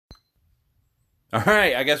All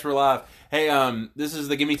right, I guess we're live. Hey, this is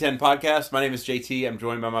the Gimme 10 podcast. My name is JT. I'm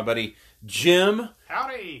joined by my buddy Jim.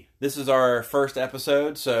 Howdy! This is our first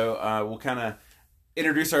episode, so we'll kind of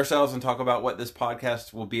introduce ourselves and talk about what this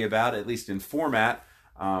podcast will be about, at least in format.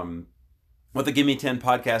 What the Gimme 10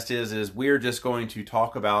 podcast is we're just going to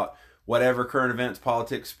talk about whatever current events,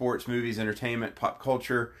 politics, sports, movies, entertainment, pop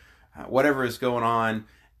culture, whatever is going on,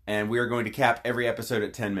 and we are going to cap every episode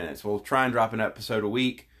at 10 minutes. We'll try and drop an episode a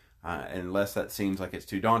week. Unless that seems like it's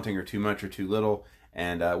too daunting or too much or too little.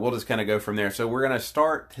 And we'll just kind of go from there. So we're going to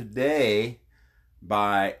start today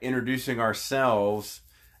by introducing ourselves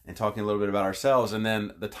and talking a little bit about ourselves. And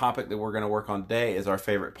then the topic that we're going to work on today is our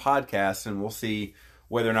favorite podcast. And we'll see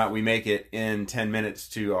whether or not we make it in 10 minutes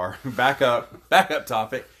to our backup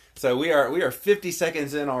topic. So we are 50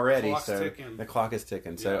 seconds in already. The clock is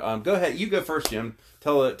ticking. Yeah. So go ahead. You go first, Jim.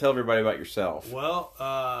 Tell everybody about yourself. Well,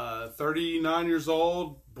 39 years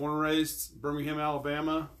old, born and raised Birmingham,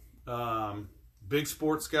 Alabama. Big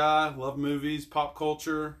sports guy, love movies, pop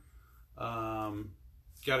culture. Got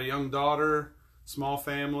a young daughter, small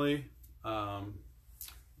family.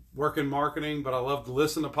 Work in marketing, but I love to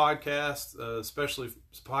listen to podcasts, especially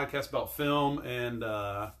podcasts about film and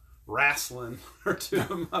wrestling are two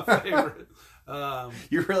of my favorite.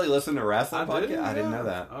 You really listen to wrestling podcasts? Yeah. I didn't know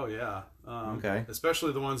that. Oh, yeah. Okay.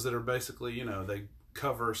 Especially the ones that are basically, they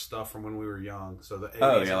cover stuff from when we were young. So the 80s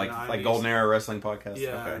oh, yeah, and 90s. Like Golden Era Wrestling podcast?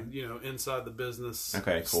 Yeah, okay. Inside the business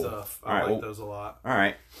cool. stuff. All right, I like those a lot. All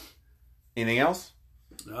right. Anything else?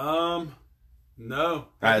 No.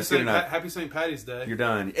 Happy St. Patty's Day. You're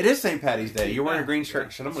done. It is St. Patty's Day. You're wearing a green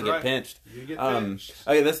shirt. I'm going to get pinched. You get pinched.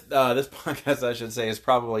 Okay, this podcast, I should say, is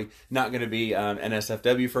probably not going to be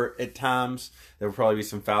NSFW for at times. There will probably be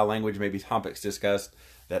some foul language, maybe topics discussed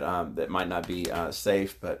that might not be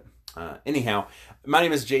safe. But anyhow, my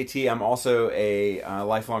name is JT. I'm also a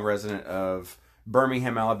lifelong resident of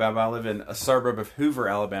Birmingham, Alabama. I live in a suburb of Hoover,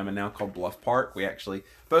 Alabama, now called Bluff Park. We actually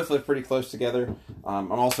both live pretty close together.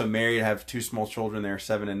 I'm also married. I have two small children. They're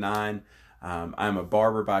 7 and 9. I'm a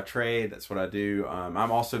barber by trade. That's what I do.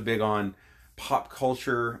 I'm also big on pop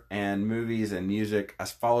culture and movies and music. I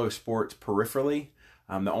follow sports peripherally.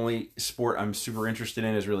 The only sport I'm super interested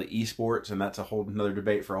in is really esports, and that's a whole another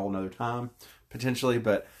debate for a whole another time, potentially.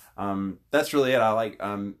 But that's really it. I like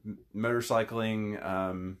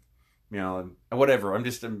motorcycling, whatever. I'm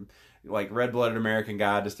just like red-blooded American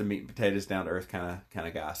guy, just a meat and potatoes, down to earth kind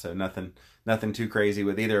of guy. So nothing too crazy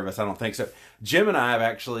with either of us, I don't think. So Jim and I have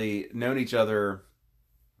actually known each other,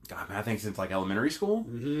 God, I think since like elementary school.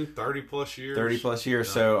 30 plus years. 30 plus years.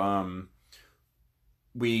 Yeah. So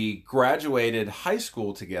we graduated high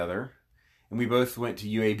school together, and we both went to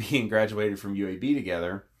UAB and graduated from UAB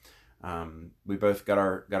together. We both got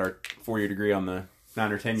our 4-year degree on the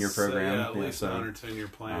 9 or 10 year program. At least 9 or 10 year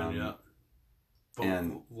plan. Yeah. But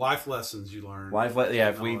and life lessons you learn.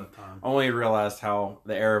 If we only realized how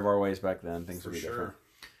the error of our ways back then, things would be different.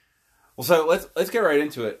 Well, so let's get right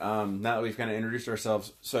into it. Now that we've kind of introduced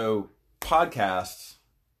ourselves, so podcasts,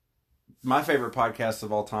 my favorite podcasts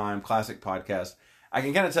of all time, classic podcasts. I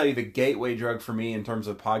can kind of tell you the gateway drug for me in terms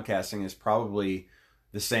of podcasting is probably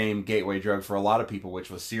the same gateway drug for a lot of people, which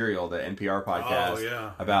was Serial, the NPR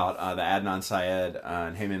podcast about the Adnan Syed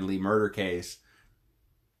and him and Lee murder case.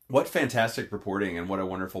 What fantastic reporting and what a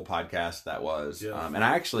wonderful podcast that was. Yeah. And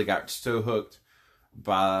I actually got so hooked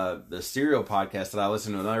by the Serial podcast that I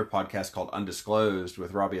listened to another podcast called Undisclosed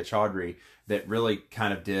with Rabia Chaudhry that really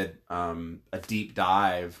kind of did a deep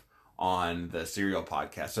dive on the Serial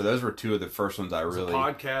podcast. So those were two of the first ones I really... a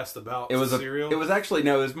podcast about Serial? It was actually,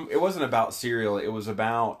 no, it wasn't about Serial. It was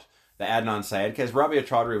about the Adnan Syed, because Rabia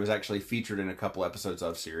Chaudhry was actually featured in a couple episodes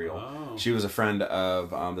of Serial. Oh. She was a friend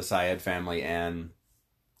of the Syed family, and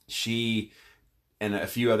she and a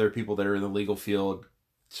few other people that are in the legal field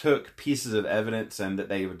took pieces of evidence and that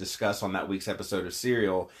they would discuss on that week's episode of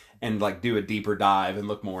Serial and like do a deeper dive and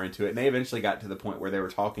look more into it. And they eventually got to the point where they were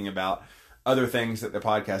talking about other things that the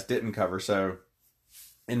podcast didn't cover. So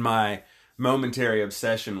in my momentary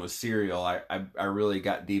obsession with Serial, I really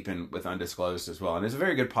got deep in with Undisclosed as well. And it's a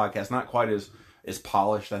very good podcast, not quite as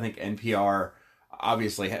polished. I think NPR,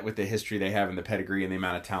 obviously with the history they have and the pedigree and the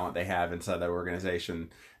amount of talent they have inside that organization,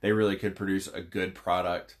 they really could produce a good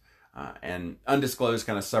product. And Undisclosed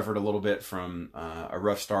kind of suffered a little bit from a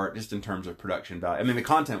rough start just in terms of production value. I mean, the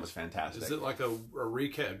content was fantastic. Is it like a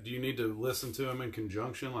recap? Do you need to listen to them in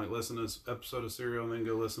conjunction, like listen to this episode of Serial and then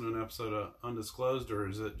go listen to an episode of Undisclosed, or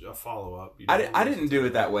is it a follow-up? I didn't do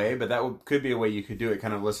it that way, but that could be a way you could do it,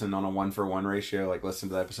 kind of listen on a 1-for-1 ratio, like listen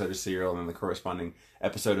to the episode of Serial and then the corresponding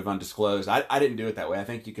episode of Undisclosed. I didn't do it that way. I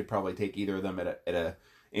think you could probably take either of them at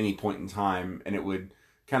any point in time, and it would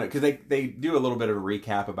kind of, because they do a little bit of a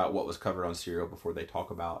recap about what was covered on Serial before they talk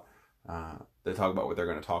about what they're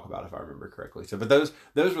going to talk about, if I remember correctly. So, but those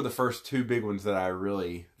were the first two big ones that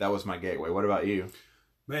that was my gateway. What about you?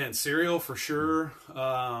 Man, Serial for sure.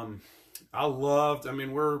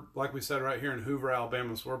 We're, like we said, right here in Hoover,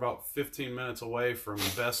 Alabama, so we're about 15 minutes away from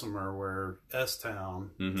Bessemer, where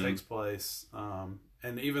S-Town takes place.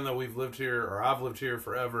 And even though we've lived here, or I've lived here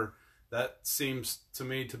forever, that seems to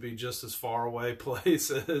me to be just as far away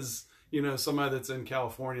place as, somebody that's in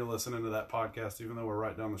California listening to that podcast, even though we're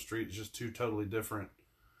right down the street. It's just two totally different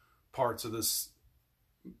parts of this,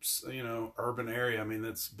 urban area. I mean,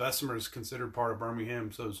 Bessemer is considered part of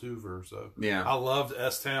Birmingham, so is Hoover. So yeah, I loved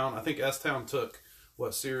S-Town. I think S-Town took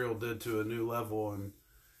what Serial did to a new level, and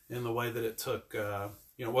in the way that it took,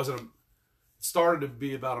 it started to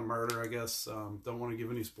be about a murder, I guess. Don't want to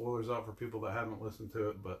give any spoilers out for people that haven't listened to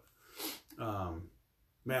it, but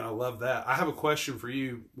man, I love that. I have a question for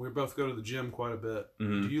you. We both go to the gym quite a bit.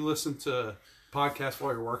 Do you listen to podcasts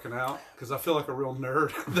while you're working out? Because I feel like a real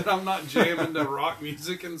nerd that I'm not jamming to rock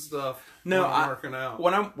music and stuff. No, when I'm working out.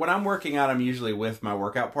 When I'm working out, I'm usually with my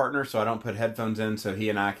workout partner, so I don't put headphones in, so he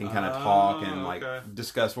and I can kind of talk and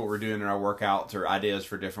discuss what we're doing in our workouts or ideas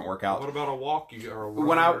for different workouts. What about a walk?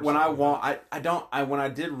 When I walk, when I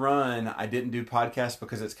did run, I didn't do podcasts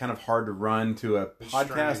because it's kind of hard to run to a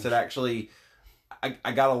podcast that actually.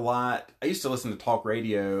 I got a lot. I used to listen to talk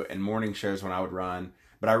radio and morning shows when I would run.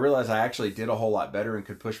 But I realized I actually did a whole lot better and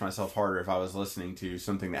could push myself harder if I was listening to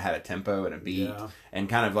something that had a tempo and a beat and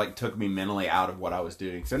kind of like took me mentally out of what I was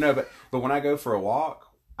doing. So no, but when I go for a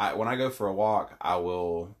walk, I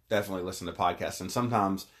will definitely listen to podcasts. And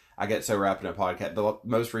sometimes I get so wrapped in a podcast. The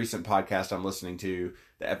most recent podcast I'm listening to,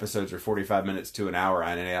 the episodes are 45 minutes to an hour.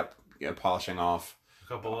 I ended up polishing off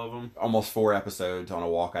couple of them, almost 4 episodes on a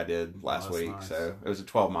walk I did last week. Nice. So it was a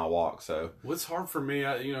 12-mile walk. So what's hard for me,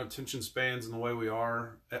 attention spans and the way we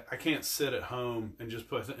are, I can't sit at home and just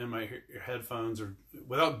put in my headphones or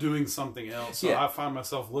without doing something else. So I find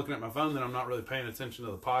myself looking at my phone, then I'm not really paying attention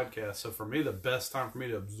to the podcast. So for me, the best time for me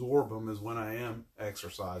to absorb them is when I am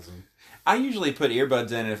exercising. I usually put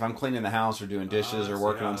earbuds in, and if I'm cleaning the house or doing dishes or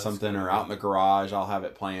working on something or out in the garage, I'll have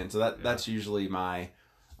it playing. So that's usually my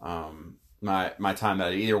my time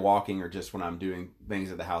that either walking or just when I'm doing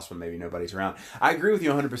things at the house when maybe nobody's around. I agree with you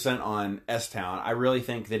 100% on S-Town. I really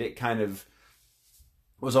think that it kind of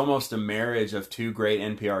was almost a marriage of two great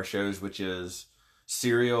NPR shows, which is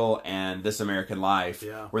Serial and This American Life,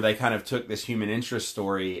 where they kind of took this human interest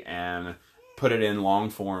story and put it in long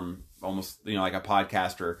form, almost like a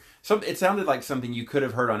podcast or something. It sounded like something you could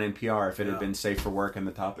have heard on NPR if it had been safe for work and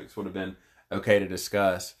the topics would have been okay to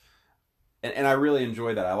discuss. And I really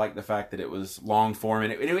enjoyed that. I like the fact that it was long form.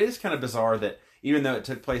 And it is kind of bizarre that even though it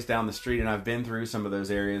took place down the street, and I've been through some of those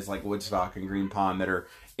areas like Woodstock and Green Pond that are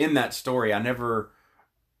in that story,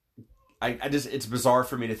 it's bizarre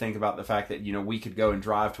for me to think about the fact that, we could go and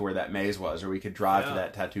drive to where that maze was, or we could drive to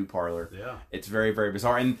that tattoo parlor. Yeah. It's very, very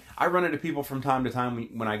bizarre. And I run into people from time to time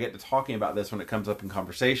when I get to talking about this, when it comes up in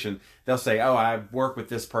conversation, they'll say, oh, I work with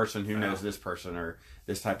this person who knows this person, or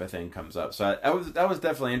this type of thing comes up. So that was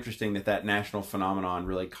definitely interesting that national phenomenon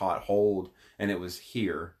really caught hold, and it was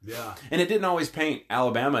here. Yeah. And it didn't always paint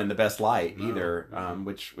Alabama in the best light either,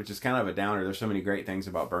 which is kind of a downer. There's so many great things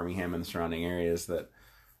about Birmingham and the surrounding areas that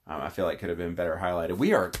I feel like could have been better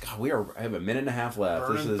highlighted. I have a minute and a half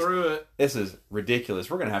left. This is ridiculous.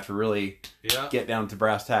 We're going to have to really get down to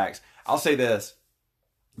brass tacks. I'll say this.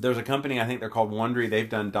 There's a company, I think they're called Wondery. They've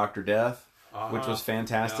done Dr. Death, which was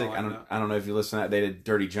fantastic. Yeah, I don't know if you listen to that. They did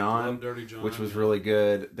Dirty John, which was really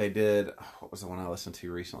good. They did, what was the one I listened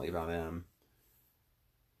to recently about them?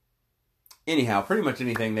 Anyhow, pretty much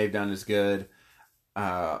anything they've done is good.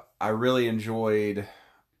 I really enjoyed...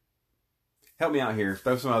 Help me out here.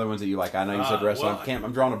 Throw some other ones that you like. I know you said wrestling.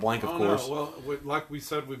 I'm drawing a blank, of course. No. Well, like we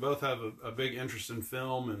said, we both have a big interest in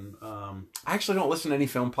film, and I actually don't listen to any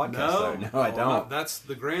film podcasts. No, I don't. That's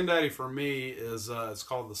the granddaddy for me. Is it's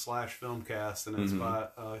called the Slash Filmcast, and it's by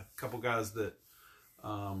a couple guys that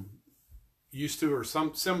used to, or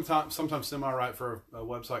sometimes semi-write for a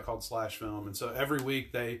website called Slash Film, and so every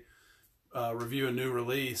week they review a new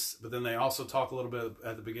release, but then they also talk a little bit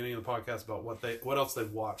at the beginning of the podcast about what else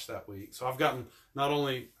they've watched that week. So I've gotten, not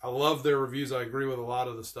only I love their reviews, I agree with a lot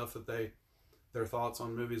of the stuff that their thoughts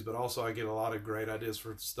on movies, but also I get a lot of great ideas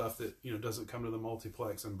for stuff that doesn't come to the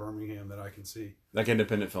multiplex in Birmingham that I can see, like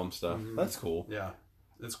independent film stuff. That's cool. Yeah,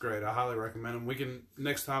 It's great. I highly recommend them. We can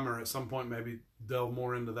next time or at some point maybe delve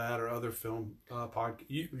more into that or other film podcast.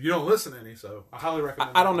 You don't listen to any, so I highly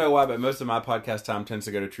recommend. I don't know why, but most of my podcast time tends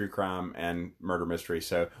to go to true crime and murder mystery.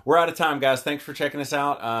 So we're out of time, guys. Thanks for checking us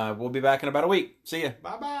out. We'll be back in about a week. See ya.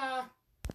 Bye bye.